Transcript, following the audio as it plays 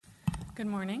Good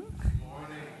morning. Good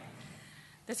morning.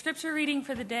 The scripture reading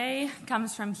for the day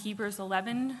comes from Hebrews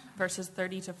 11, verses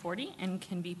 30 to 40, and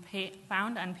can be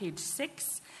found on page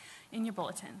 6 in your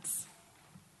bulletins.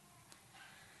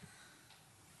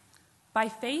 By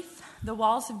faith, the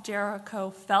walls of Jericho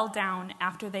fell down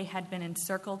after they had been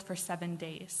encircled for 7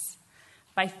 days.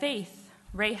 By faith,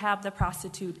 Rahab the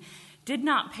prostitute did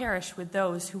not perish with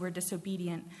those who were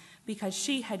disobedient, because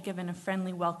she had given a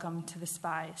friendly welcome to the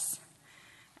spies.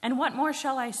 And what more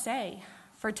shall I say?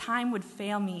 For time would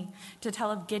fail me to tell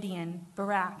of Gideon,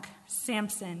 Barak,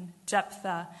 Samson,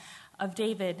 Jephthah, of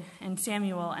David and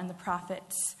Samuel and the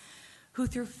prophets, who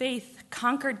through faith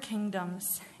conquered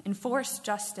kingdoms, enforced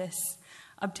justice,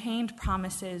 obtained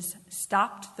promises,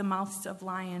 stopped the mouths of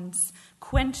lions,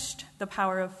 quenched the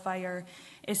power of fire,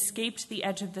 escaped the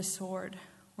edge of the sword,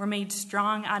 were made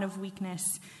strong out of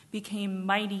weakness, became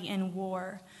mighty in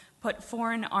war, put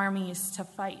foreign armies to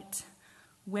fight.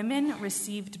 Women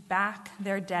received back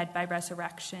their dead by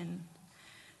resurrection.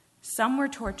 Some were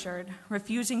tortured,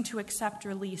 refusing to accept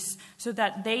release so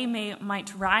that they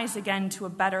might rise again to a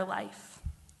better life.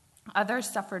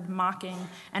 Others suffered mocking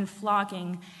and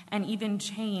flogging and even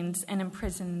chains and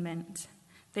imprisonment.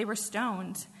 They were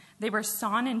stoned. They were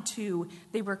sawn in two.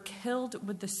 They were killed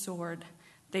with the sword.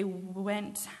 They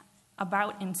went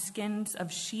about in skins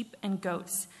of sheep and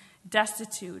goats,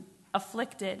 destitute,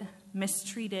 afflicted,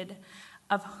 mistreated,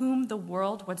 of whom the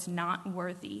world was not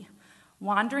worthy,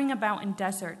 wandering about in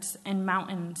deserts and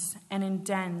mountains and in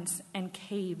dens and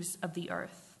caves of the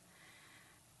earth.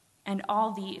 And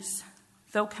all these,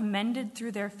 though commended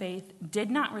through their faith, did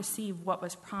not receive what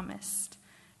was promised,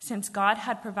 since God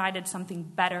had provided something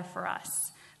better for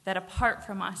us, that apart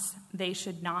from us they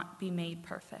should not be made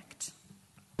perfect.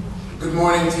 Good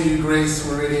morning to you, Grace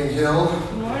Meridian Hill.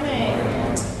 Good morning.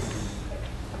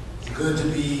 It's good to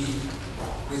be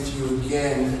with you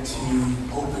again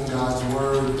to open God's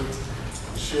Word,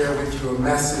 share with you a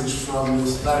message from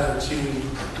this letter to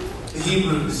the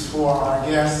Hebrews for our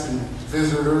guests and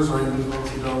visitors, or even those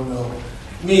who don't know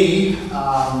me.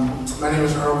 My name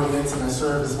is Erwin Nitz, and I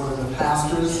serve as one of the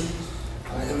pastors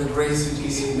in the Grace and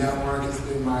DC Network. It's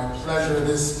been my pleasure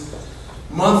this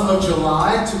month of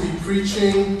July to be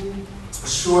preaching a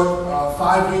short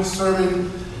 5-week sermon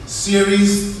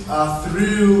series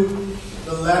through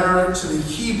the letter to the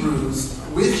Hebrews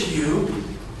with you.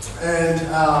 And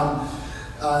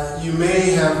you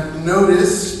may have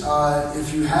noticed,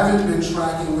 if you haven't been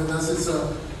tracking with us, it's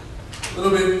a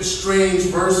little bit strange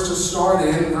verse to start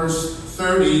in, verse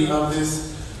 30 of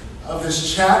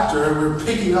this chapter. We're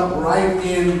picking up right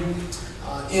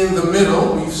in the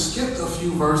middle. We've skipped a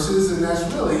few verses, and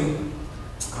that's really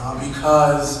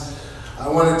because I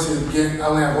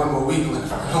only have one more week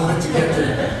left. I wanted to get to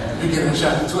the beginning of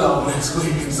chapter 12 next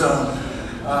week, and so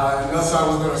unless I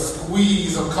was going to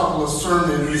squeeze a couple of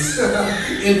sermons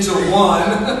into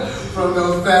one from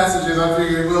those passages, I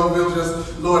figured we'll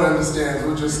just, Lord understands,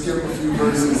 we'll just skip a few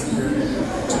verses here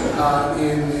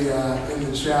in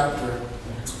the chapter.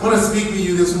 I want to speak to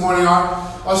you this morning.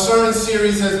 Our sermon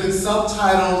series has been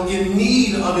subtitled "In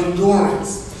Need of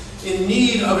Endurance." In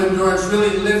need of endurance,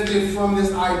 really lifted from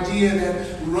this idea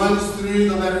that runs through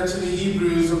the letter to the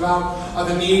Hebrews about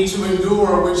the need to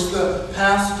endure, which the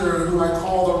pastor, who I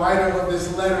call the writer of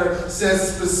this letter,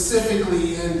 says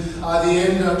specifically in toward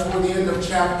the end of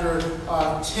chapter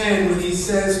 10, when he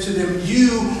says to them,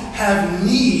 "You have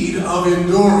need of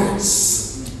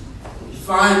endurance." We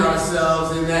find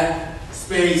ourselves in that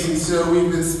space, and so we've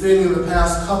been spending the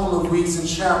past couple of weeks in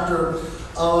chapter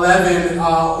 11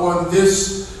 on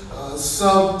this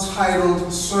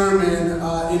subtitled sermon,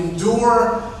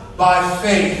 Endure by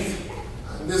Faith.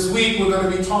 This week we're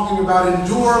going to be talking about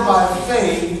endure by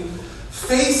faith,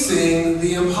 facing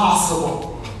the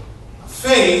impossible.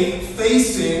 Faith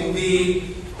facing the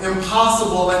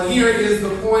impossible. And here is the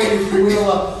point, if you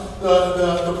will,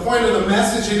 the point of the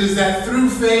message. It is that through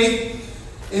faith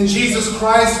in Jesus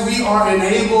Christ we are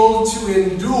enabled to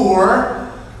endure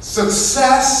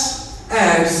success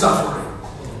and suffering.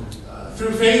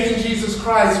 Through faith in Jesus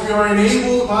Christ, we are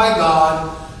enabled by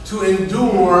God to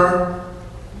endure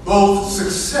both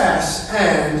success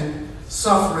and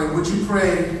suffering. Would you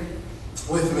pray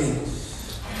with me?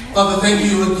 Father, thank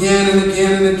you again and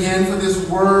again and again for this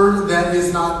word that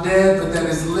is not dead, but that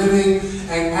is living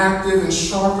and active and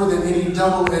sharper than any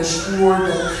double-edged sword,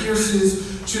 that pierces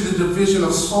to the division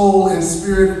of soul and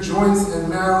spirit, joints and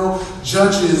marrow,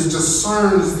 judges,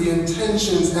 discerns the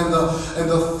intentions and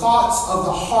the thoughts of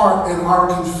the heart. And our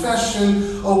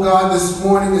confession, oh God, this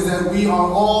morning is that we are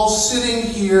all sitting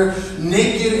here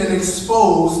naked and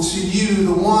exposed to you,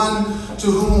 the one to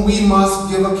whom we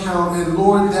must give account. And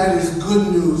Lord, that is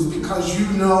good news, because because you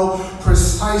know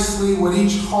precisely what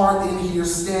each heart in here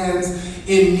stands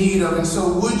in need of. And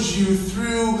so would you,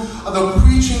 through the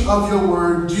preaching of your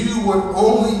word, do what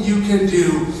only you can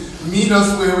do. Meet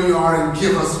us where we are and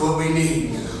give us what we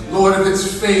need. Lord, if it's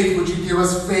faith, would you give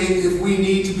us faith? If we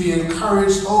need to be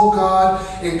encouraged, oh God,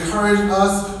 encourage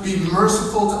us, be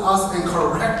merciful to us, and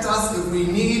correct us if we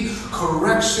need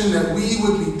correction, that we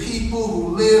would be people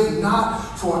who live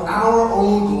not for our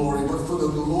own glory, but for the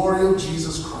glory of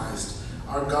Jesus Christ,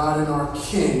 our God and our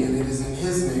King. And it is in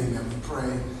his name that we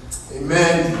pray.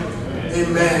 Amen,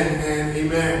 amen, and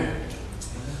amen.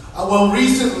 Well,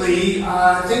 recently,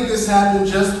 I think this happened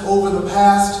just over the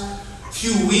past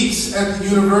few weeks at the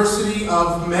University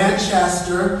of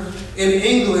Manchester in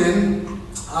England.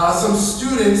 Some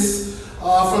students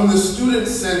from the Student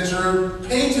Center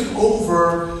painted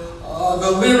over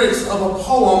the lyrics of a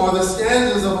poem, or the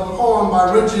stanzas of a poem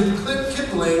by Rudyard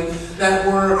Kipling that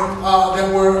were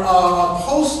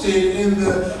posted in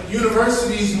the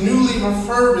university's newly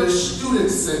refurbished Student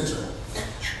Center.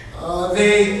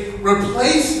 They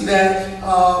replaced that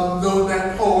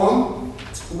poem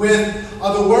with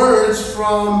the words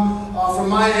from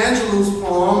Maya Angelou's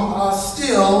poem,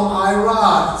 Still I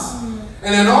Rise.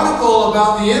 And an article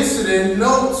about the incident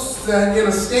notes that in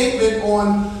a statement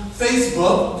on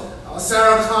Facebook,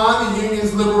 Sarah Khan, the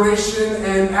union's liberation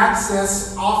and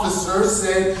access officer,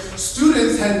 said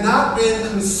students had not been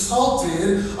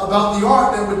consulted about the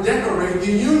art that would decorate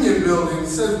the union building.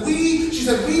 She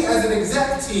said, we as an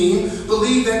exec team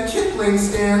believe that Kipling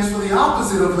stands for the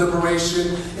opposite of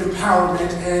liberation,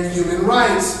 empowerment, and human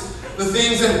rights. The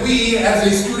things that we as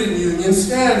a student union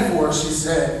stand for, she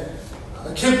said.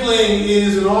 Kipling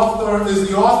is a well-known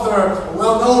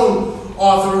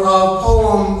author of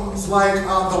poems like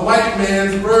The White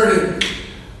Man's Burden,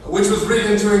 which was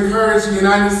written to encourage the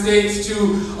United States to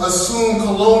assume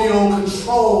colonial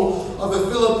control of the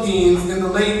Philippines in the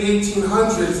late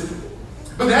 1800s.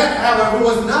 But that, however,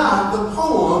 was not the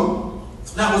poem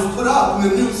that was put up in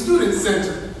the new Student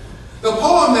Center. The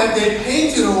poem that they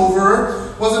painted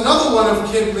over was another one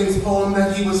of Kipling's poems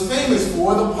that he was famous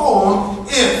for, the poem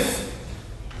If.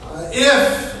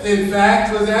 If, in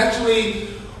fact, was actually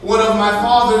one of my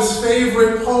father's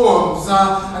favorite poems.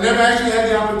 I never actually had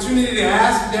the opportunity to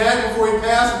ask Dad before he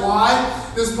passed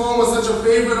why this poem was such a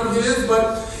favorite of his,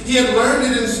 but he had learned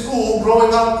it in school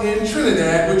growing up in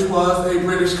Trinidad, which was a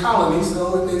British colony,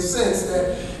 so it makes sense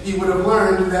that he would have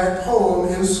learned that poem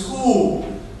in school.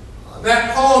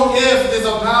 That poem, If, is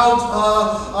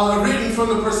about, written from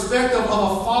the perspective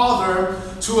of a father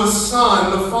to a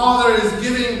son. The father is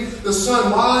giving the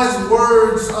son wise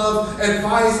words of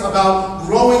advice about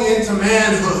growing into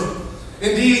manhood.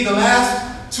 Indeed, the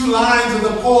last two lines of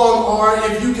the poem are,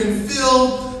 if you can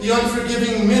fill the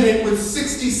unforgiving minute with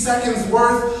 60 seconds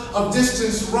worth of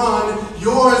distance run,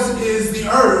 yours is the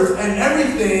earth and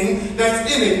everything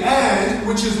that's in it, and,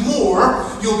 which is more,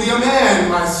 you'll be a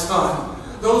man, my son.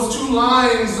 Those two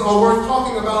lines are worth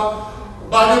talking about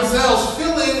by themselves,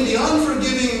 filling the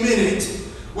unforgiving minute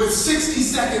with 60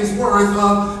 seconds worth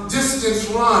of distance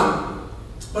run.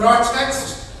 But our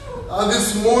text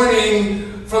this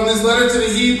morning from this letter to the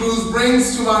Hebrews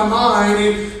brings to my mind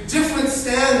a different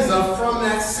stanza from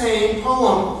that same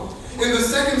poem. In the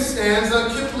second stanza,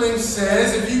 Kipling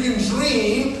says, if you can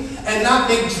dream and not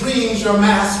make dreams your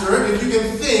master, if you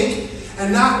can think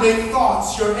and not make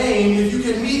thoughts your aim, if you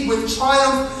can meet with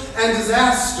triumph and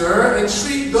disaster and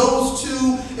treat those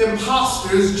two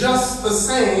impostors just the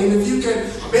same, if you can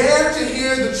bear to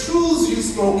hear the truths you've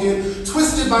spoken,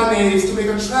 twisted by knaves to make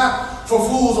a trap for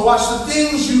fools, or watch the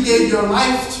things you gave your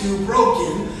life to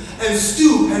broken, and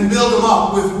stoop and build them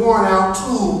up with worn out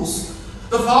tools.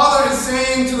 The father is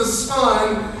saying to the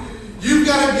son, you've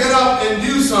got to get up and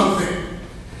do something.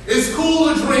 It's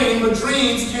cool to dream, but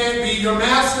dreams can't be your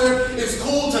master. It's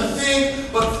cool to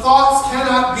think, but thoughts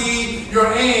cannot be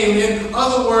your aim. In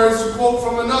other words, to quote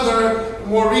from another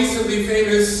more recently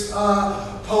famous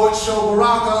poet, Sho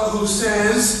Baraka, who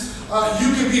says,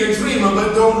 you can be a dreamer,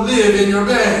 but don't live in your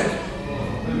bed.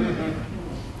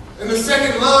 And the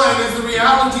second line is the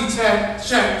reality check.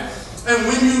 And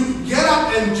when you get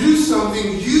up and do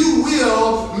something, you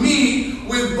will meet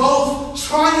with both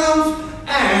triumph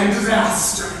and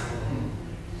disaster.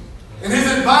 And his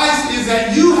advice is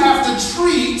that you have to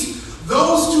treat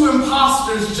those two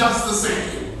imposters just the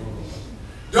same.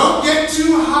 Don't get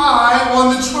too high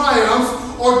on the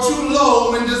triumph or too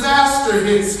low when disaster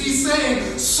hits. He's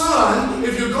saying, son,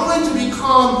 if you're going to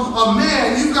become a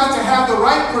man, you've got to have the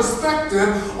right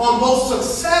perspective on both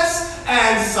success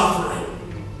and suffering.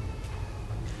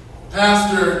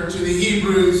 Pastor to the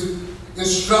Hebrews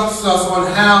instructs us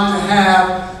on how to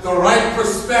have the right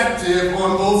perspective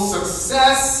on both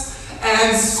success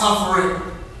and suffering.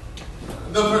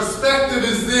 The perspective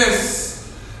is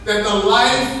this, that the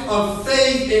life of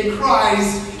faith in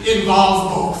Christ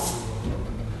involves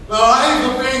both. The life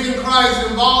of faith in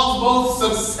Christ involves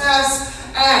both success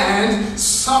and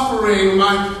suffering.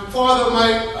 My father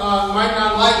might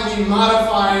not like me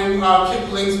modifying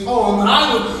Kipling's poem, but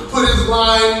I would put his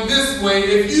line this way: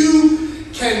 if you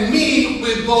can meet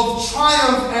with both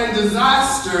triumph and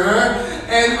disaster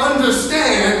and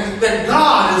understand that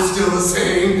God is still the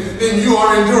same, then you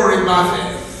are enduring by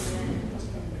faith.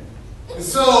 And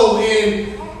so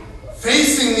in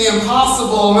facing the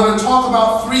impossible, I'm going to talk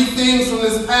about three things from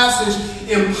this passage: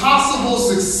 impossible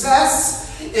success,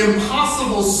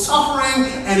 impossible suffering,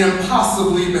 and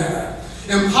impossibly better.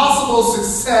 Impossible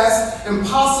success,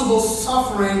 impossible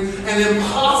suffering, and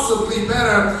impossibly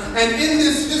better. And in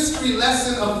this history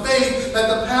lesson of faith that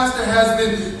the pastor has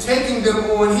been taking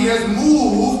them on, he has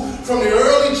moved from the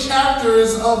early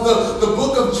chapters of the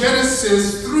book of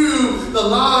Genesis through the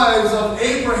lives of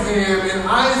Abraham and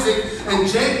Isaac and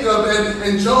Jacob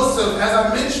and Joseph. As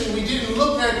I mentioned, we didn't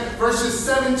look at verses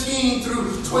 17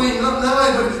 through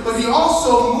 29, but he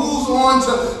also moves on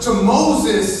to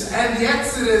Moses and the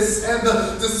Exodus and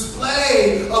the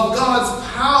display of God's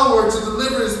power to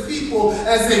deliver his people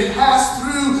as they passed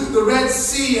through the Red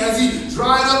Sea, as he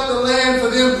dried up the land for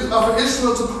them, for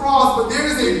Israel to cross. But there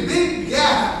is a big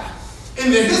gap in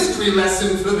the history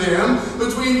lesson for them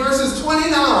between verses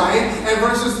 29 and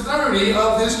verses 30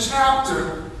 of this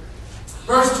chapter.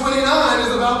 Verse 29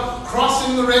 is about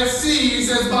crossing the Red Sea. He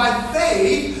says, by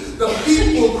faith, the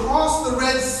people crossed the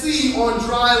Red Sea on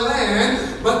dry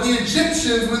land, but the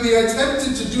Egyptians, when they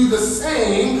attempted to do the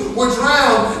same, were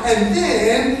drowned. And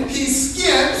then he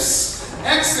skips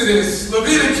Exodus,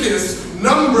 Leviticus,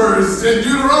 Numbers, and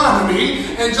Deuteronomy,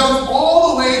 and jumps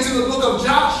all the way to the book of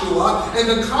Joshua and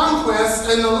the conquest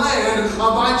in the land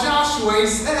by Joshua. He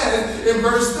said in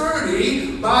verse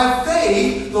 30, by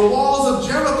faith, the walls of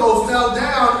Jericho fell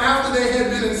down after they had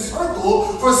been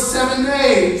encircled for 7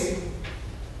 days.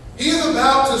 He is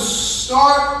about to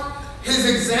start his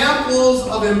examples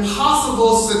of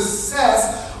impossible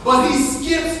success, but he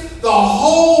skips the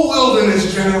whole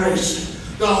wilderness generation.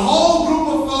 The whole group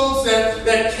of folks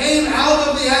that came out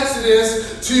of the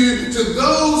Exodus to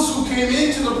those who came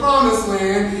into the promised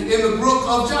land in the book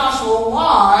of Joshua.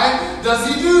 Why does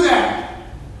he do that?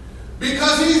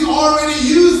 Because he's already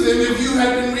used them. If you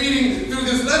had been reading through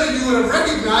this letter, you would have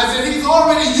recognized that he's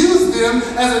already used them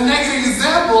as a negative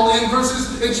example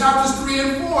in chapters 3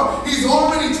 and 4. He's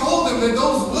already told them that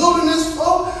those wilderness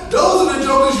folk, those are the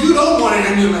jokers you don't want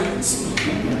to emulate.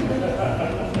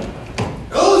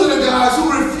 Those are the guys who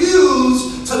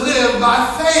refused to live by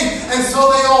faith, and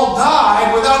so they all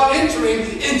died without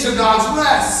entering into God's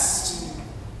rest.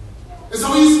 And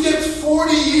so he skips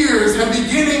 40 years, and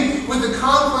beginning with the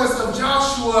conquest of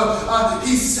Joshua,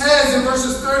 he says in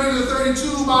verses 30 to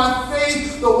 32, by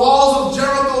faith the walls of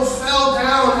Jericho fell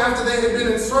down after they had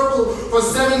been encircled for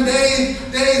 7 days.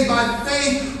 By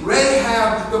faith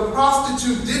Rahab the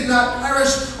prostitute did not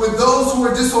perish with those who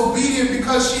were disobedient,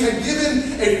 because she had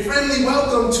given a friendly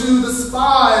welcome to the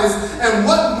spies. And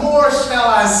what more shall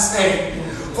I say?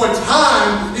 For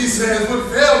time, he says, would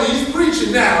fail me. He's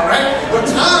preaching now, right? For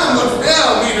time would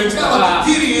fail me to tell of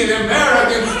Gideon and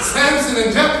Barak and Samson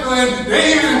and Jephthah and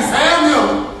David and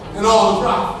Samuel and all the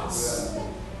prophets.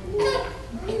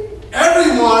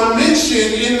 Everyone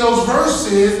mentioned in those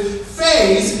verses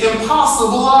faced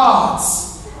impossible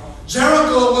odds.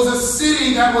 Jericho was a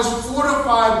city that was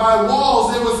fortified by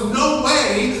walls. There was no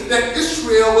way that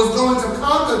Israel was going to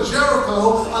conquer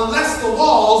Jericho unless the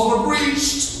walls were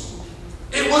breached.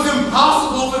 It was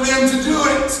impossible for them to do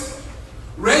it.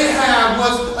 Rahab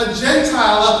was a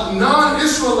Gentile, a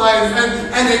non-Israelite,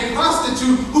 and a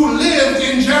prostitute who lived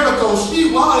in Jericho.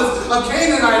 She was a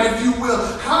Canaanite, if you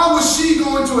will. How was she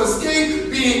going to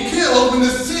escape being killed when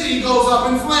the city goes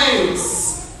up in flames?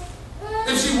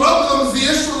 If she welcomes the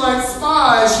Israelite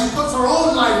spies, she puts her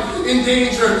own life in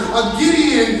danger.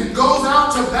 Gideon goes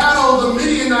out to battle the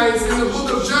Midianites in the book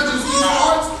of Judges. He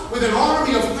starts with an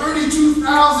army of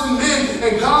 32,000 men,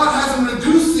 and God has him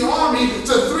reduce the army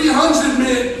to 300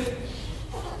 men.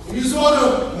 You saw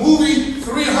the movie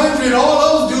 300,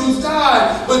 all those dudes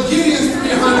died, but Gideon's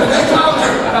 300, they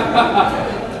conquered.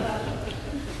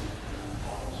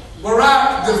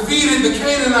 Barak defeated the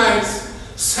Canaanites.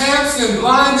 Samson,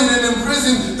 blinded and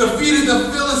imprisoned, defeated the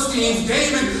Philistines. Philistines.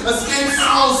 David escaped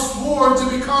Saul's sword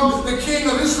to become the king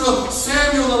of Israel.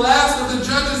 Samuel, the last of the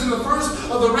judges and the first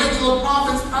of the regular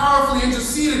prophets, powerfully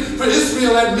interceded for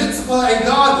Israel at Mizpah, and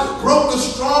God broke the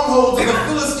strongholds of the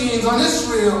Philistines on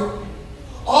Israel.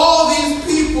 All these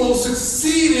people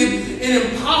succeeded in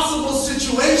impossible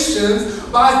situations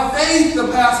by faith, the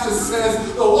pastor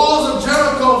says. The walls of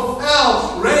Jericho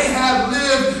fell. Rahab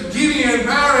lived. Gideon,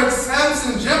 Barak,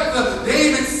 Samson, Jephthah,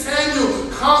 David,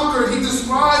 Samuel conquered. He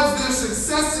describes their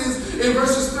successes in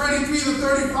verses 33 to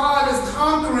 35 as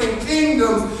conquering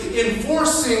kingdoms,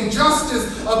 enforcing justice,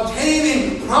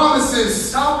 obtaining promises,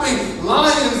 stopping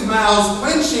lions' mouths,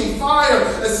 quenching fire,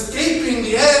 escaping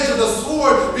the edge of the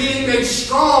sword, being made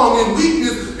strong in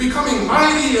weakness, becoming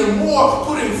mighty in war,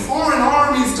 putting foreign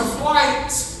armies to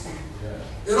flight.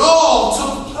 It all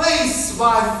took place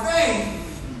by faith.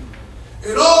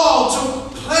 It all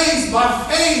took place by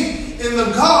faith in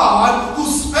the God who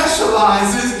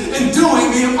specializes in doing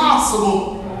the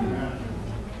impossible.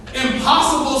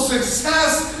 Impossible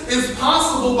success is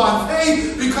possible by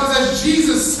faith because, as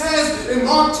Jesus says in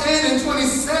Mark 10 and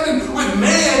 27, with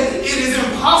man it is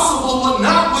impossible, but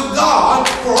not with God,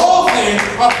 for all things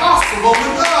are possible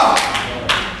with God.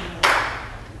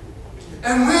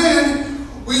 And when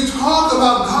we talk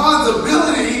about God's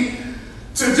ability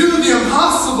to do the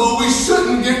impossible, we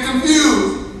shouldn't get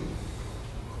confused.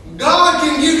 God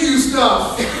can give you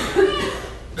stuff.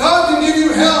 God can give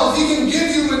you health. He can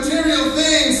give you material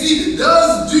things. He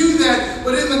does do that.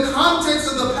 But in the context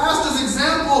of the pastor's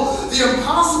example, the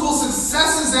impossible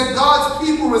successes that God's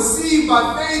people received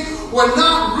by faith were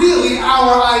not really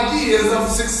our ideas of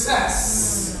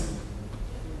success.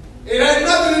 It had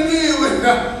nothing to do with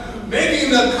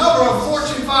making the cover of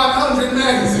Fortune 500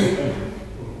 magazine.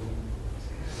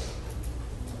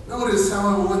 Notice,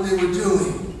 however, what they were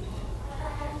doing.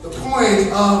 The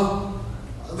point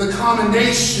of the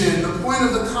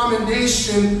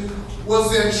commendation was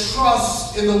their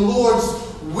trust in the Lord's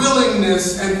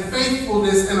willingness and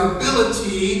faithfulness and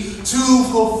ability to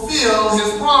fulfill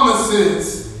his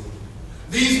promises.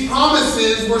 These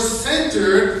promises were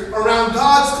centered around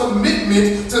God's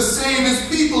commitment to save his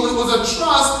people. It was a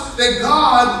trust that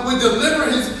God would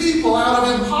deliver his people out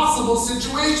of impossible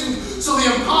situations. So the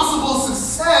impossible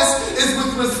success is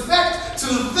with respect to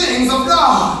the things of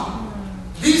God.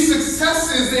 These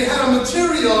successes, they had a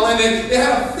material and they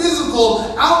had a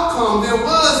physical outcome. There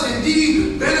was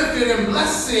indeed benefit and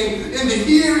blessing in the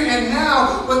here and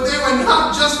now, but they were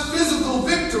not just physical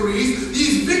victories.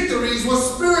 These victories were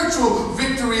spiritual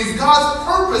victories. God's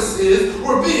purposes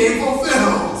were being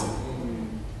fulfilled.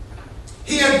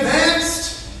 He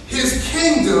advanced his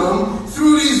kingdom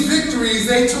through these victories.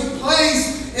 They took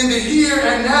place in the here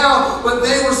and now, but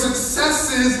they were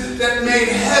successes that made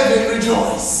heaven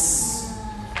rejoice.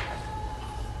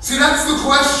 See, that's the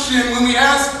question when we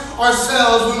ask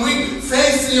ourselves, when we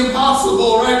face the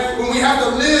impossible, right? When we have to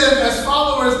live as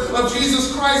followers of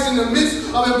Jesus Christ in the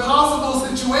midst of impossible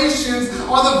situations,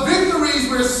 are the victories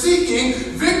we're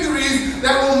seeking victories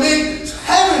that will make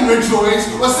heaven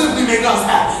rejoice or simply make us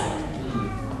happy?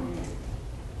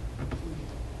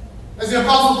 As the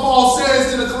Apostle Paul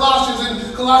says to the Colossians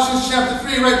in Colossians chapter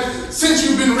 3, right? Since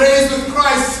you've been raised with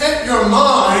Christ, set your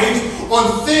mind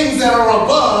on things that are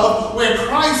above, where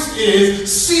Christ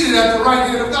is seated at the right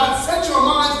hand of God. Set your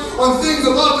minds on things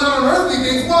above, not on earthly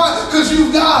things. Why? Because you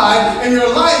died and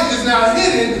your life is now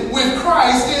hidden with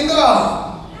Christ in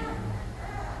God.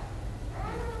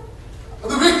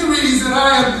 The victories that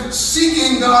I am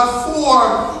seeking God for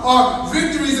are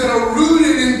victories that are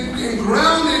rooted and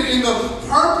grounded in the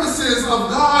purposes of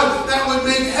God that would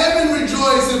make heaven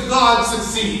rejoice if God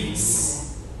succeeds.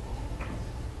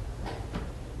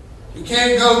 You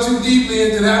can't go too deeply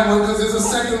into that one because there's a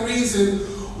second reason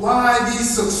why these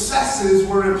successes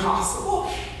were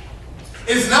impossible.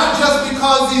 It's not just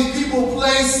because these people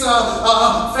face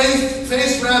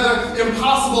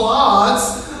impossible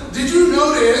odds. Did you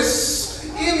notice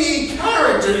any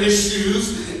character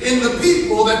issues in the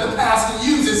people that the pastor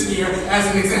uses here as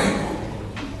an example?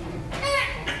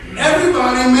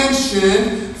 Everybody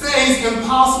mentioned faced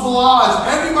impossible odds.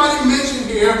 Everybody mentioned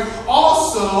here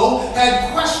also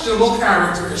had questionable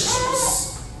character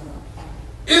issues.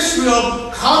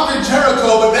 Israel conquered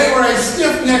Jericho, but they were a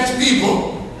stiff-necked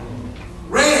people.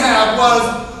 Rahab was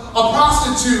a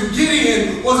prostitute.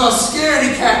 Gideon was a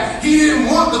scaredy cat. He didn't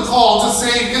want the call to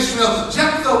save Israel.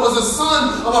 Jephthah was a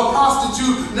son of a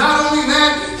prostitute. Not only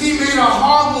that, he made a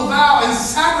horrible vow and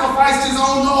sacrificed his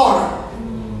own daughter.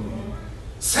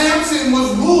 Samson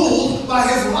was ruled by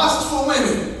his lust for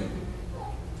women.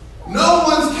 No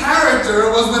one's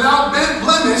character was without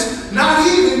blemish, not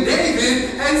even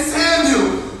David and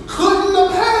Samuel. Couldn't the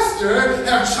pastor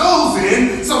have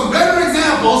chosen some better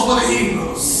examples for the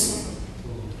Hebrews.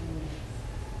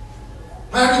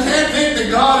 Now, we can't think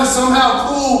that God is somehow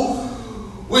cool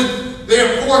with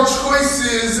their poor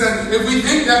choices, and if we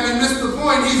think that, we miss the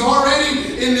point. He's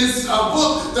already in this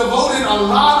book devoted a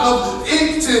lot of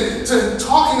ink to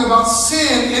talking about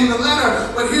sin in the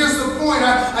letter. But here's the point.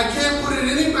 I can't put it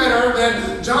any better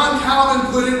than John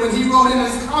Calvin put it when he wrote in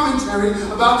his commentary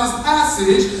about this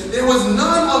passage. There was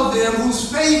none of them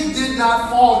whose faith did not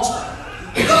falter.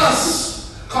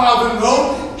 Thus, Calvin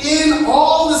wrote, in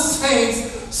all the saints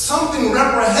something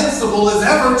reprehensible is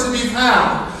ever to be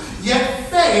found. Yet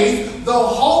faith, though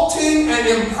halting and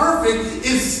imperfect,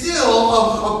 is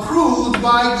still approved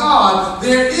by God.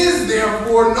 There is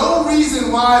therefore no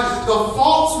reason why the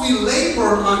faults we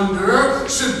labor under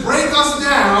should break us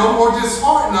down or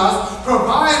dishearten us,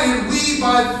 provided we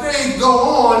by faith go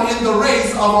on in the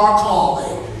race of our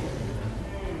calling.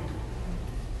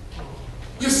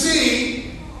 You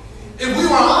see, if we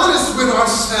were honest with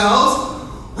ourselves,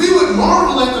 we would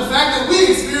marvel at the fact that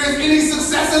we experience any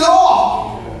success at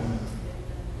all.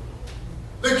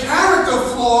 The character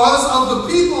flaws of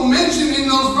the people mentioned in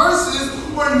those verses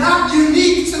were not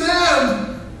unique to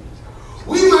them.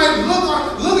 We might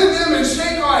look at them and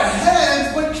shake our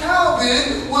heads, but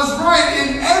Calvin was right.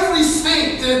 In every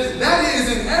saint, that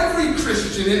is, in every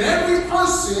Christian, in every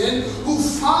person who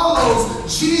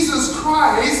follows Jesus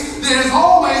Christ, there is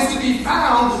always to be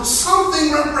found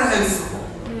something reprehensible.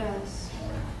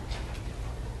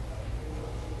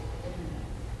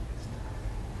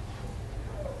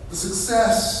 The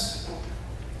success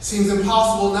seems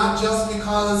impossible not just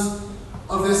because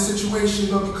of their situation,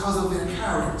 but because of their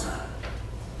character.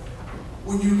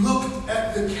 When you look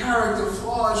at the character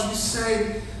flaws, you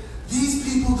say, these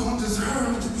people don't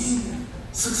deserve to be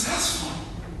successful.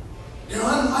 They're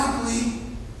unlikely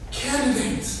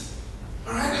candidates.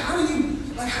 All right? How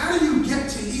do you get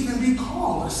to even be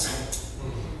called a saint?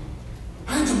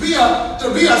 Right?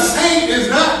 To be a saint is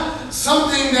not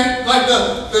something that, like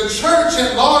the church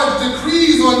at large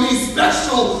decrees on these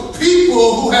special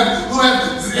people who have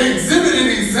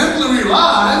exhibited exemplary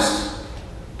lives.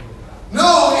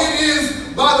 No, it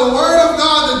is by the word of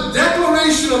God, the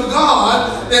declaration of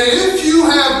God, that if you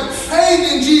have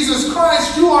faith in Jesus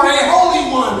Christ, you are a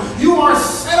holy one. You are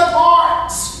set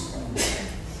apart.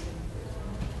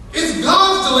 It's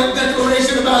God's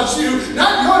declaration about you,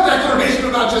 not your declaration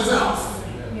about yourself.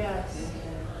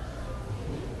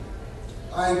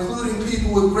 Including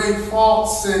people with great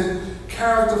faults and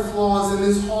character flaws in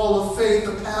this hall of faith,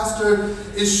 the pastor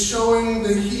is showing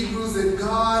the Hebrews that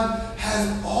God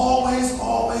has always,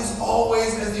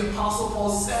 as the Apostle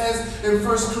Paul says in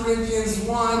 1 Corinthians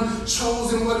 1,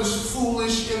 chosen what is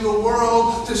foolish in the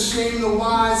world to shame the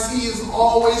wise. He has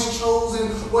always chosen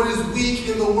what is weak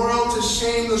in the world to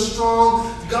shame the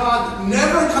strong. God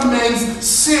never commends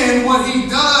sin. What he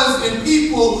does in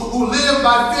people who live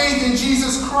by faith in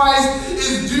Jesus Christ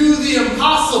is do the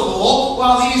impossible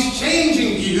while he's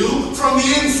changing you from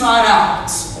the inside out.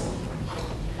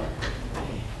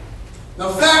 The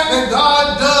fact that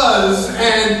God does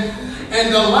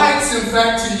and delights, in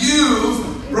fact, to use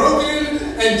broken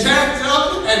and jacked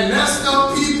up and messed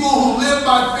up people who live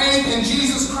by faith in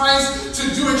Jesus Christ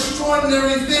to do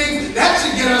extraordinary things, that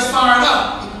should get us fired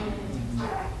up.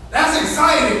 That's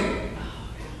exciting.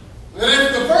 And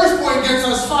if the first point gets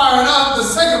us fired up, the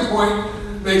second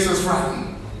point makes us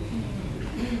frightened.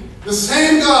 The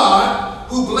same God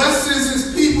who blesses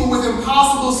his people with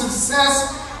impossible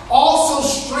success also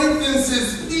strengthens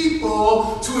his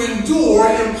people to endure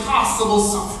impossible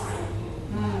suffering.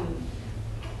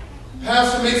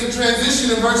 Pastor makes a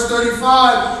transition in verse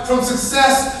 35 from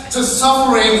success to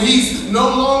suffering. He's no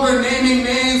longer naming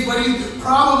names, but he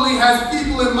probably has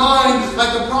people in mind,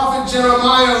 like the prophet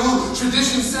Jeremiah, who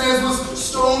tradition says was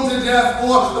stoned to death,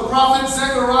 or the prophet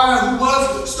Zechariah, who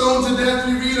was stoned to death.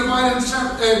 We read about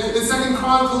it in 2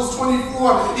 Chronicles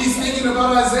 24. He's thinking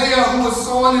about Isaiah, who was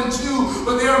sawn in two,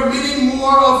 but there are many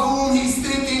more of whom he's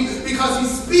thinking because he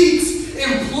speaks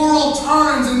in plural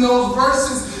terms in those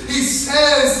verses. He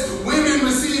says women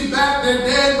received back their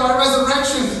dead by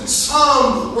resurrection.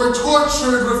 Some were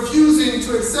tortured, refusing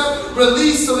to accept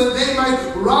release so that they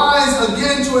might rise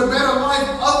again to a better life.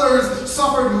 Others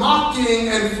suffered mocking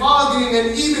and flogging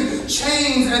and even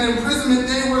chains and imprisonment.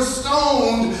 They were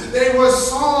stoned. They were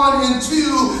sawn in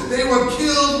two. They were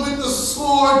killed with the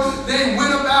sword. They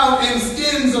went about in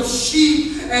skins of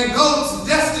sheep and goats,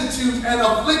 destitute and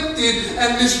afflicted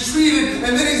and mistreated.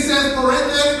 And then he says,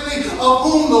 parenthetically, of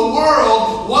whom the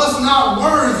world was not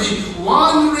worthy,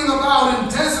 wandering about in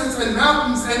deserts and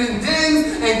mountains and in dens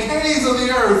and caves of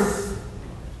the earth.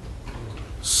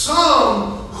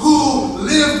 Some who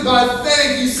live live by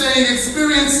faith, he's saying,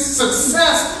 experience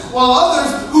success, while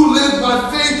others who live by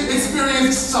faith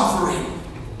experience suffering.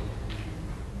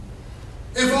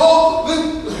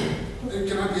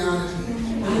 Can I be honest?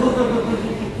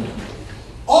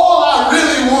 All I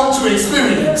really want to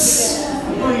experience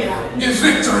is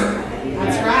victory.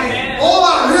 That's right. All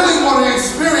I really want to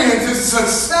experience is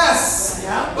success.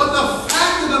 But the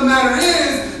fact of the matter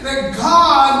is that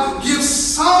God gives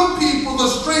some people the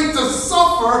strength to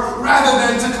suffer rather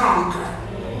than to conquer.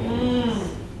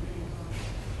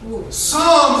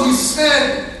 Some, he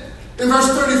said in verse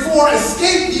 34,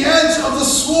 escaped the edge of the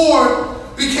sword,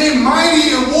 became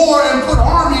mighty in war, and put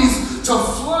armies to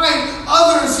flight.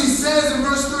 Others, he says in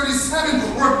verse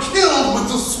 37, were killed with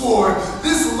the sword.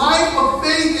 This life of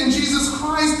faith in Jesus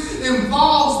Christ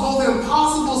involves both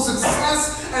impossible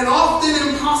success and often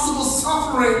impossible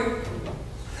suffering.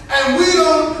 And we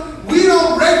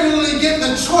don't regularly get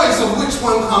the choice of which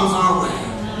one comes our way.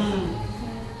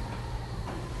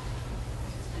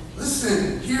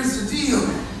 Listen, here's the deal.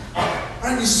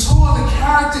 Right, we saw the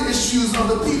character issues of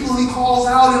the people he calls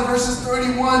out in verses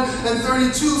 31 and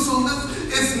 32. So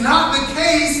it's not the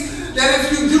case that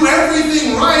if you do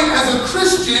everything right as a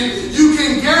Christian, you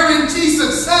can guarantee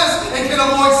success and can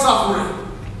avoid suffering.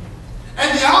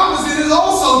 And the opposite is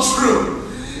also true.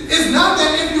 It's not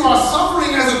that if you are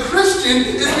suffering as a Christian,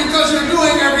 it's because you're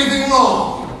doing everything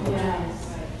wrong.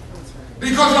 Yes.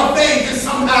 Because your faith is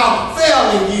somehow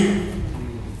failing you.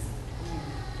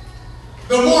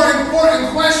 The more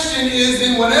important question is,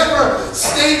 in whatever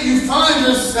state you find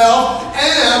yourself,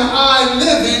 am I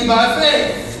living by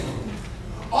faith?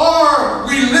 Are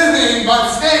we living by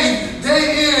faith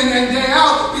day in and day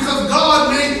out? Because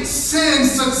God may send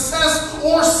success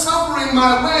or suffering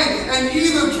my way. And in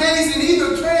either case, it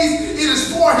is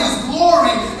for his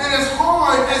glory. And as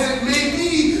hard as it may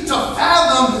be to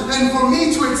fathom and for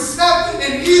me to accept,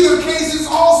 in either case, it's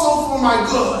also for my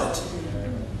good.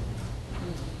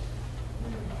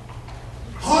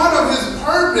 Part of his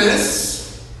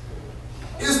purpose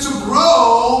is to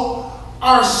grow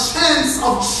our sense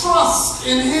of trust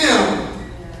in him.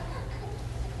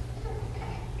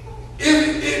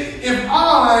 If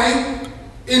I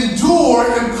endure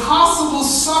impossible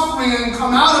suffering and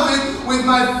come out of it with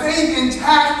my faith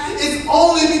intact, it's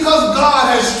only because God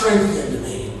has strengthened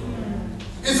me.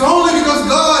 It's only because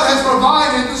God has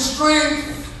provided the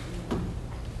strength.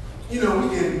 You know, we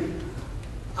can...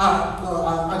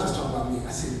 I just talk about me.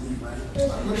 I say we, right?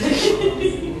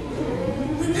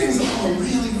 When things are going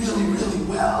really, really, really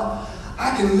well,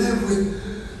 I can live with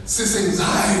this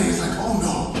anxiety. It's like, oh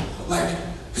no, like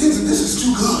this is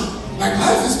too good. Like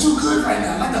life is too good right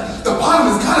now. Like the bottom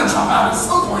has got to drop out at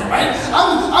some point, right?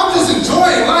 I'm just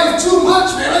enjoying life too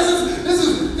much, man. This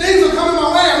is things are coming my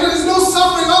way. I mean, there's no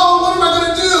suffering. Oh, what am I going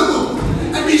to do?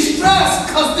 And be stressed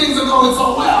because things are going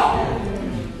so well.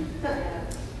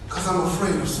 Because I'm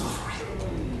afraid of suffering.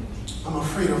 I'm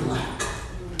afraid of lack.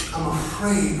 I'm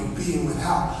afraid of being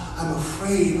without. I'm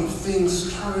afraid of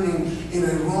things turning in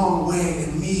a wrong way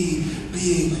and me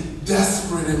being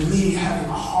desperate and me having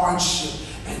a hardship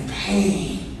and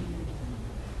pain.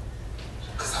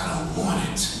 Because I don't want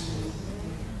it.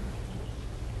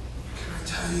 Can I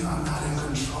tell you, I'm not in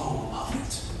control of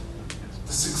it.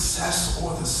 The success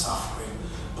or the suffering.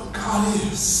 But God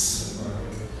is.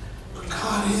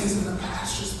 God is, and the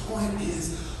pastor's point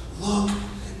is, look,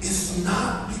 it's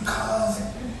not because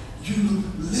you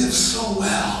live so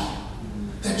well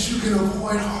that you can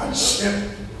avoid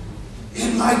hardship.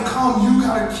 It might come. You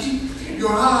got to keep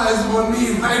your eyes on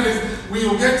me, right? We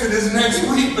will get to this next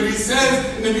week, but he says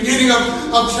in the beginning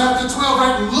of chapter 12,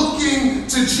 right, looking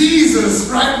to Jesus,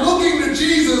 right? Looking to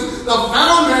Jesus, the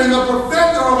founder and the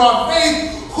perfecter of our faith,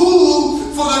 who,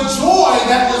 for the joy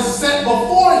that was set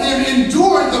before him,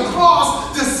 endured the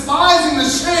cross, despising the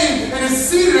shame, and is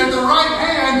seated at the right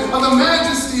hand of the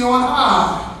majesty on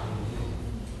high.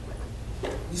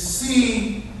 You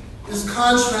see this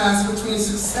contrast between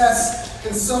success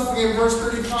and suffering in verse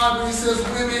 35, where he says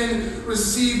women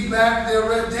received back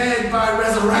their dead by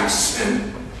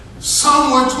resurrection.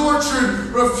 Some were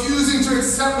tortured, refusing to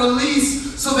accept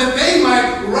release so that they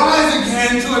might rise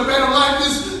again to a better life.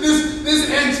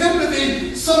 This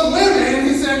antipathy, some women,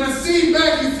 he said, received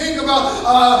back. You think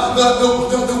about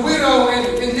the widow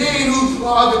in Nain, who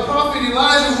the prophet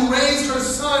Elijah, who raised her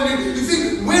son. You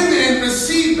think women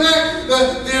received back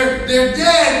their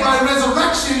dead by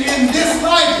resurrection in this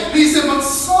life. And he said, but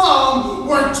some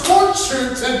were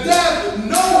tortured to death,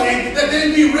 knowing that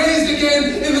they'd be raised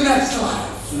again in the next life.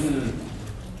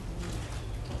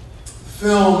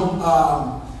 Film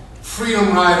Freedom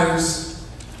Riders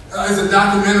is a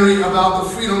documentary about the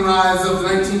Freedom Rides of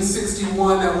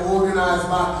 1961 that were organized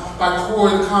by CORE,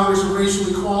 the Congress of Racial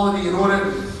Equality, in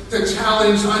order to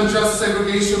challenge unjust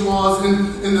segregation laws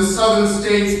in the southern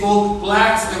states. Both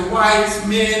blacks and whites,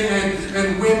 men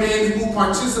and women who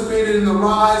participated in the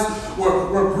rise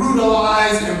were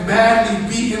brutalized and badly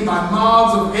beaten by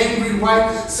mobs of angry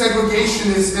white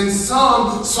segregationists, and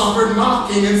some suffered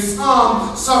mocking and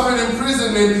some suffered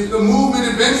imprisonment. The movement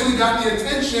eventually got the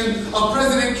attention of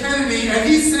President Kennedy, and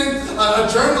he sent a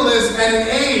journalist and an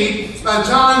aide,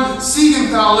 John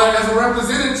Siegenthaler, as a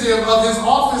representative of his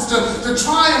office to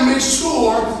try and make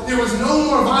sure there was no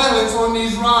more violence on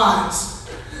these rides.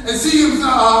 And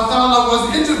Siegenthaler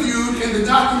was interviewed in the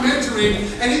documentary,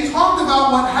 and he talked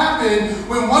about what happened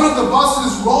when one of the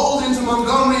buses rolled into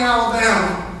Montgomery,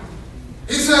 Alabama.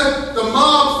 He said the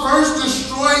mob first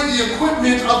destroyed the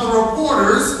equipment of the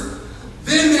reporters,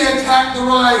 then they attacked the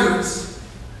riders.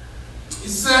 He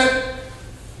said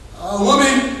a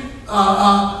woman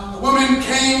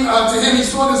came to him. He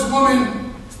saw this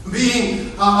woman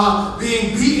being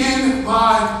beaten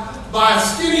by a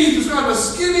skinny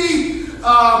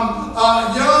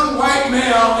young white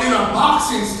male in a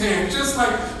boxing stance, just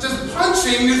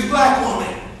punching this black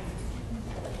woman.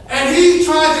 And he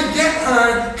tried to get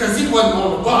her, because he wasn't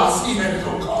on the bus, he had his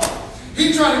own car.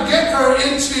 He tried to get her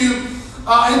into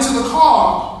the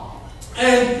car.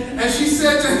 And she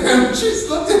said to him, she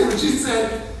looked at him and she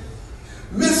said,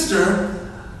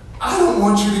 "Mister, I don't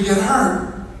want you to get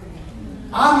hurt.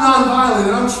 I'm nonviolent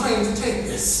and I'm trained to take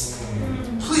this.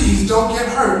 Please don't get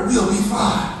hurt. We'll be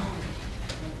fine."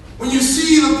 When you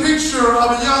see the picture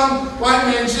of a young white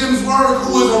man, Jim Swerve,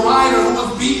 who was a rider, who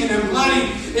was beaten and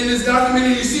bloody in this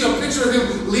documentary, you see a picture of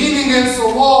him leaning against a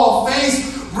wall, face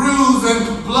bruised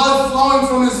and blood flowing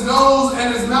from his nose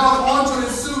and his mouth onto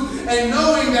his suit, and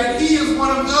knowing that he is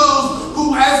one of those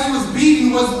who, as he was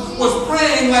beaten, was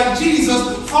praying like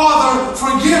Jesus, "Father,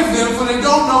 forgive them, for they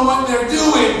don't know what they're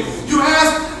doing." You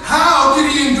ask, how did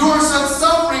he endure such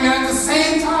suffering and at the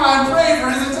same time pray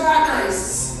for his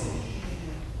attackers?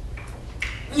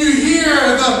 You hear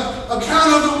the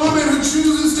account of the woman who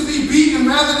chooses to be beaten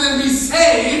rather than be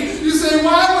saved. You say,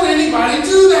 why would anybody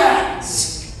do that?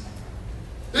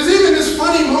 There's even this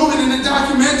funny moment in the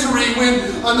documentary when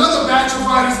another batch of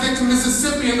riders get to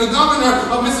Mississippi, and the governor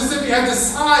of Mississippi had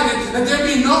decided that there'd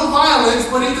be no violence,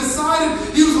 but he decided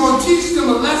he was going to teach them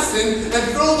a lesson and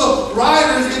throw the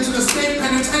riders into the state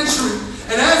penitentiary.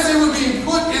 And as they were being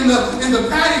put in the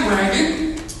paddy wagon,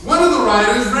 one of the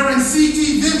riders, Reverend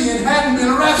C.T. Vivian, hadn't been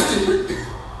arrested.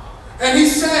 And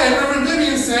Reverend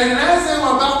Vivian said, and as they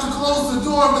were about to close the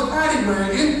door of the paddy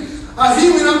wagon, he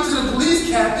went up to the police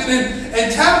captain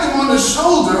and tapped him on the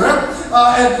shoulder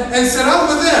and said, "I'm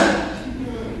with them."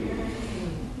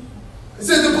 He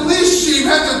said the police chief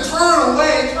had to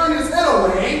turn his head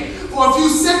away for a few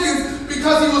seconds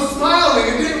because he was smiling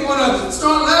and didn't want to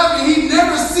start laughing. He'd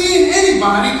never seen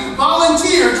anybody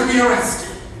volunteer to be arrested.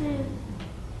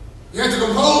 He had to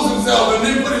compose himself and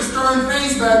then put his stern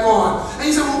face back on. And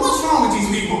he said, well, what's wrong with these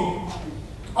people?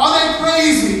 Are they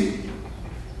crazy?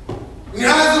 In the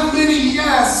eyes of many,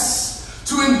 yes.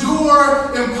 To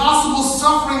endure impossible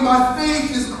suffering by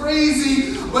faith is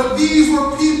crazy, but these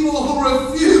were people who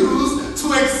refused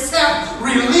to accept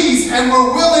release and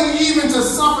were willing even to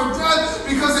suffer death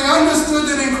because they understood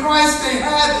that in Christ they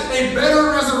had a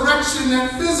better resurrection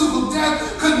that physical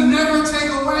death could never take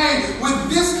away. With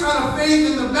this kind of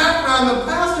faith in the background, the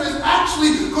pastor is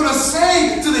actually going to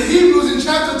say to the Hebrews in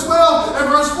chapter 12 and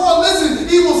verse 4, listen,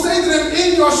 he will say to them,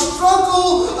 in your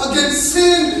struggle against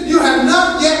sin, you have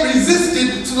not yet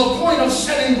resisted to the point of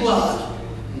shedding blood.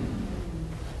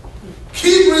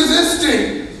 Keep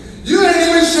resisting. You ain't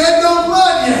even shed no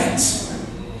blood yet.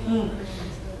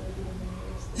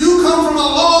 You come from a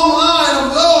long line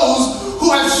of those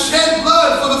who have shed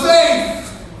blood for the faith.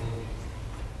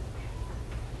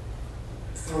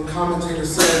 One commentator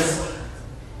says,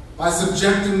 by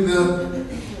subjecting the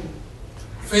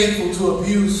faithful to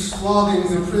abuse,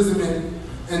 floggings, imprisonment,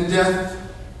 and death,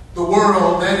 the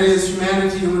world, that is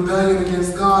humanity in rebellion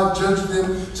against God, judged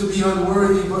them to be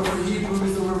unworthy. But for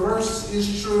Hebrews, the reverse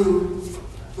is true.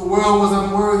 The world was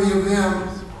unworthy of them.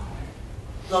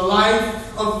 The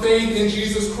life of faith in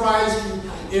Jesus Christ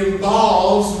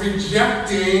involves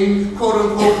rejecting,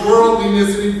 quote-unquote,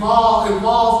 worldliness. It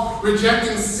involves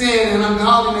rejecting sin and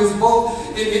ungodliness,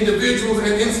 both in individuals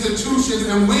and institutions.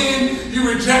 And when you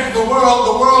reject the world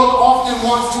often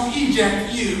wants to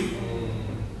eject you.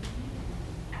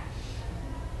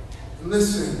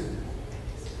 Listen,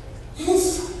 he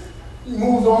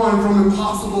moved on from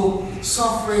impossible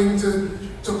suffering to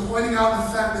pointing out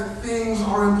the fact that things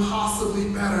are impossibly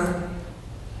better.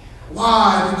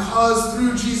 Why? Because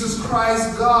through Jesus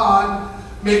Christ, God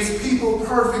makes people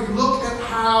perfect. Look at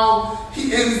how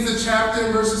he ends the chapter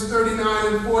in verses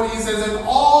 39 and 40. He says, and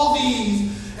all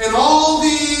these,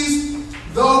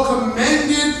 though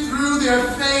commended through their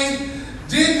faith,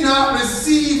 did not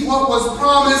receive what was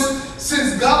promised,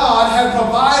 since God had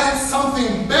provided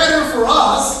something better for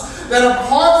us, that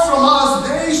apart from us,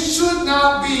 they should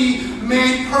not be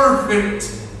made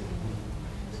perfect.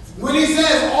 When he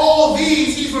says all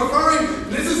these, he's referring,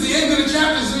 this is the end of the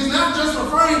chapter, so he's not just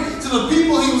referring to the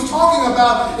people he was talking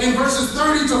about in verses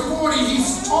 30 to 40.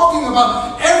 He's talking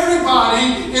about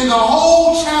everybody in the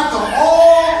whole chapter,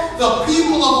 all the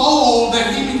people of old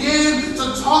that he began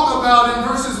to talk about in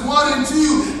verses 1 and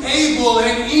 2, Abel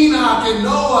and Enoch and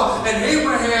Noah and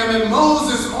Abraham and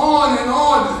Moses, on and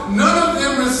on. None of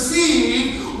them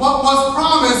received what was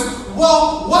promised.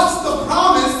 Well, what's the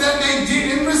promise that they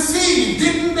didn't receive?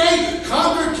 Didn't they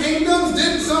conquer kingdoms?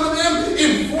 Didn't some of them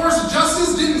enforce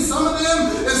justice? Didn't some of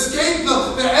them escape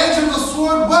the edge of the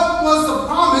sword? What was the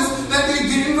promise that they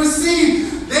didn't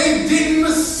receive? They didn't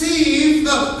receive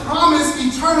the promised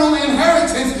eternal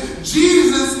inheritance.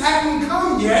 Jesus hadn't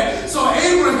come yet, so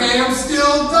Abraham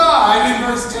still died in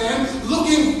verse 10,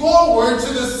 looking forward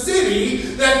to the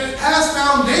city that has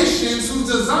foundations, whose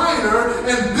designer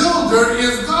and builder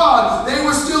is God. They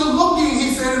were still looking,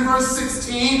 he said in verse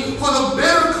 16, for the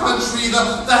better country,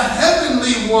 the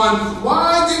heavenly one.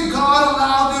 Why did God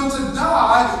allow them to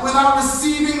die without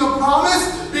receiving the promise?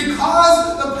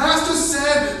 Because the pastor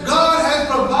said God has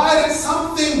provided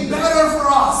something better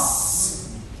for us.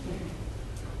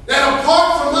 That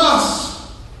apart from us,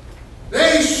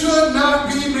 they should not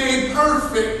be made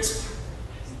perfect.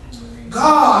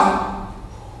 God,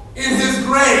 in his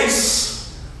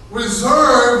grace,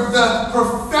 reserved the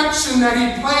perfection that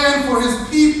he planned for his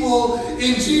people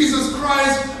in Jesus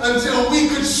Christ until we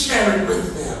could share it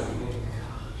with them.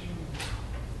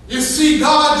 You see,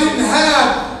 God didn't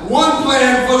have one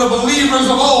plan for the believers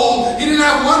of old. He didn't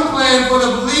have one plan for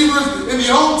the believers in the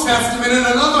Old Testament and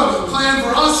another plan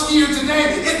for us here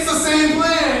today. It's the same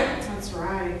plan. That's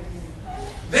right.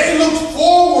 They looked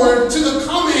forward to the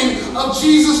coming of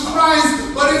Jesus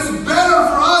Christ, but it's better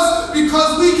for us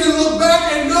because we can look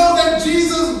back and know that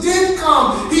Jesus did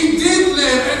come. He did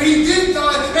live, and he did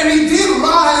die, and he did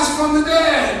rise from the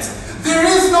dead. There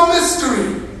is no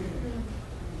mystery.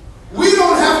 We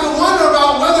don't have to wonder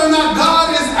about whether or not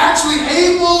God is actually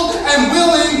able and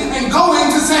willing and going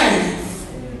to save.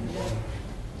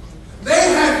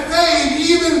 They had faith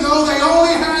even though they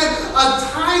only had a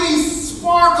tiny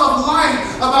spark of light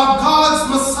about God's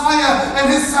Messiah and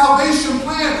his salvation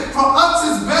plan. For us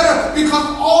it's better because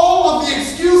all of the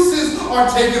excuses are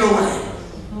taken away.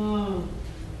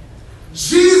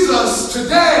 Jesus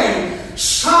today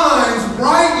shines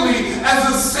brightly as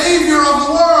the Savior of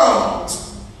the world.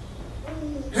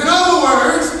 In other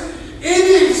words,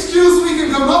 any excuse we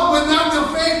can come up with not to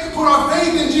put our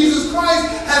faith in Jesus Christ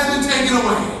has been taken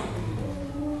away.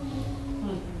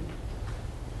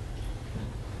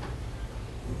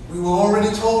 We were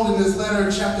already told in this letter,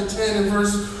 chapter 10 and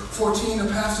verse 14, the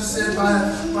pastor said,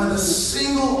 by the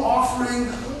single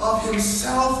offering of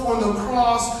himself on the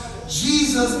cross,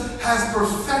 Jesus has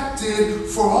perfected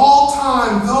for all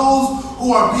time those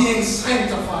who are being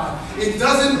sanctified. It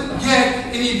doesn't get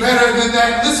any better than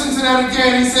that. Listen to that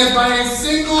again. He said, by a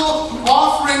single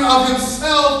offering of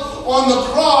himself on the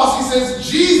cross, he says,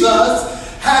 Jesus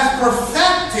has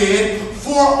perfected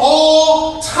for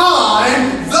all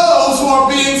time those who are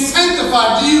being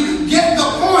sanctified. Do you get the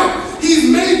point? He's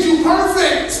made you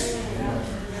perfect.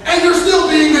 And you're still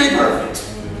being made perfect.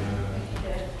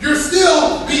 You're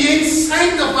still being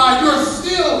sanctified. You're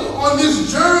still on this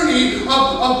journey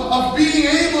of being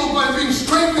able, by being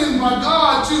strengthened by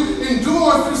God to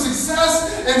endure through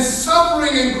success and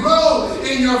suffering and grow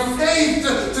in your faith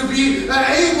to be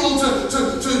able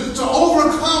to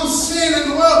overcome sin in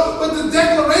the world. But the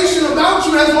declaration about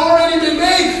you has already been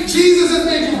made. Jesus has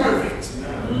made you perfect.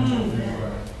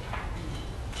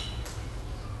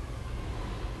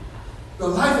 The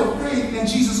life of faith in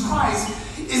Jesus Christ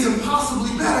is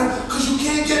impossibly better because you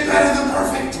can't get better than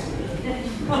perfect.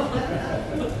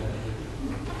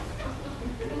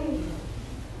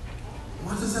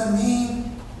 What does that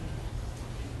mean?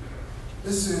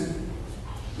 Listen,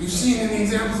 we've seen in the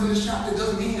examples of this chapter, it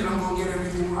doesn't mean that I'm going to get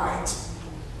everything right.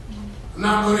 I'm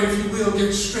not going to, if you will,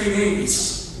 get straight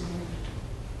A's.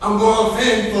 I'm going to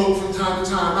offend folk from time to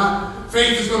time. My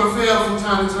faith is going to fail from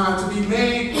time to time. To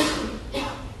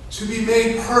be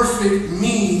made perfect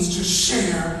means to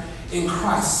share in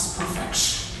Christ's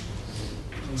perfection.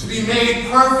 To be made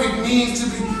perfect means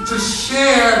to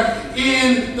share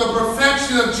in the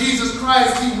perfection of Jesus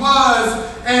Christ. He was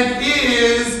and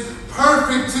is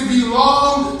perfect. To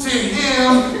belong to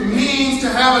him means to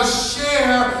have a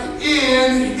share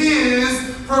in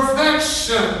his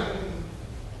perfection.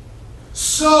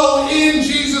 So in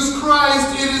Jesus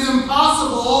Christ, it is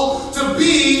impossible to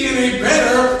be in a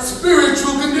better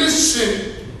spiritual condition.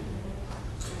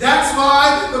 That's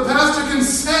why the pastor can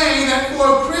say that for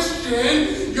a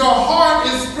Christian, your heart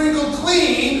is sprinkled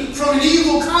clean from an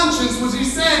evil conscience, which he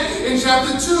said in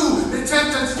chapter 2, the 10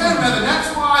 rather.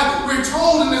 That's why we're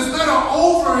told in this letter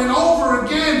over and over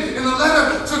again in the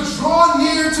letter to draw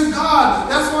near to God.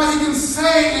 That's why he can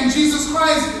say in Jesus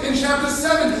Christ in chapter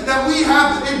 7 that we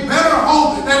have a better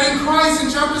hope, that in Christ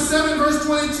in chapter 7 verse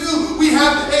 22 we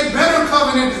have a better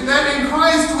covenant, that in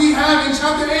Christ we have in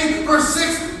chapter 8 verse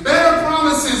 6 better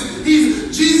promises.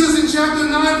 Jesus in chapter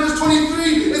 9 verse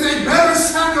 23 is a better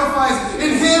sacrifice.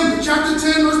 In him, chapter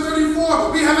 10 verse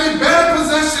 34, we have a better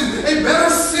possession, a better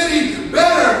city,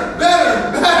 better.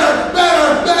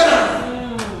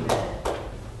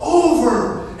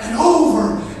 Over and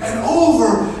over and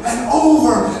over and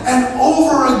over and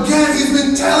over again, he's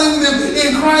been telling them,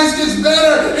 in Christ is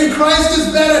better, in Christ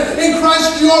is better, in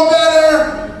Christ you're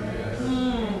better.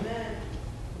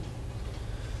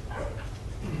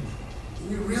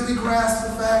 Really grasp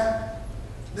the fact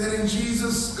that in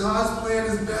Jesus, God's plan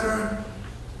is better.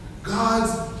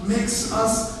 God makes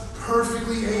us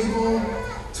perfectly able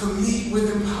to meet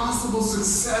with impossible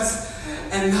success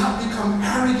and not become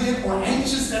arrogant or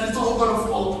anxious that it's all going to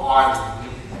fall apart,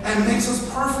 and makes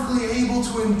us perfectly able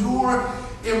to endure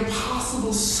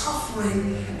impossible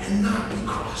suffering and not be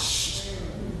crushed.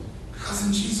 Because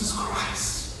in Jesus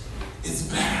Christ, it's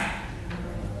better.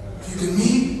 If you can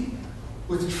meet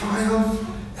with triumph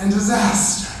and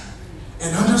disaster,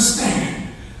 and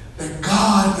understand that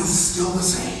God is still the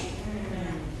same,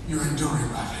 you're enduring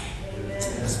by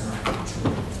faith. Let's pray.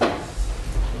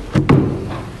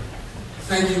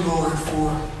 Thank you, Lord,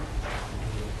 for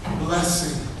the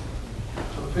blessing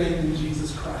of faith in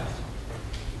Jesus Christ.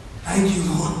 Thank you,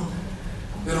 Lord,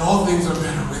 that all things are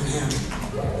better with him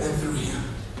and through him,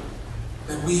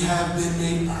 that we have been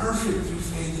made perfect through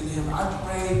faith in him. I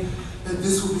pray that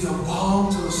this will be a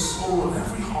balm to the soul of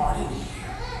every heart in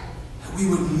here, that we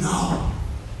would know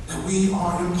that we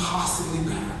are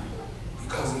impossibly better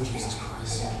because of Jesus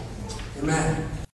Christ. Amen.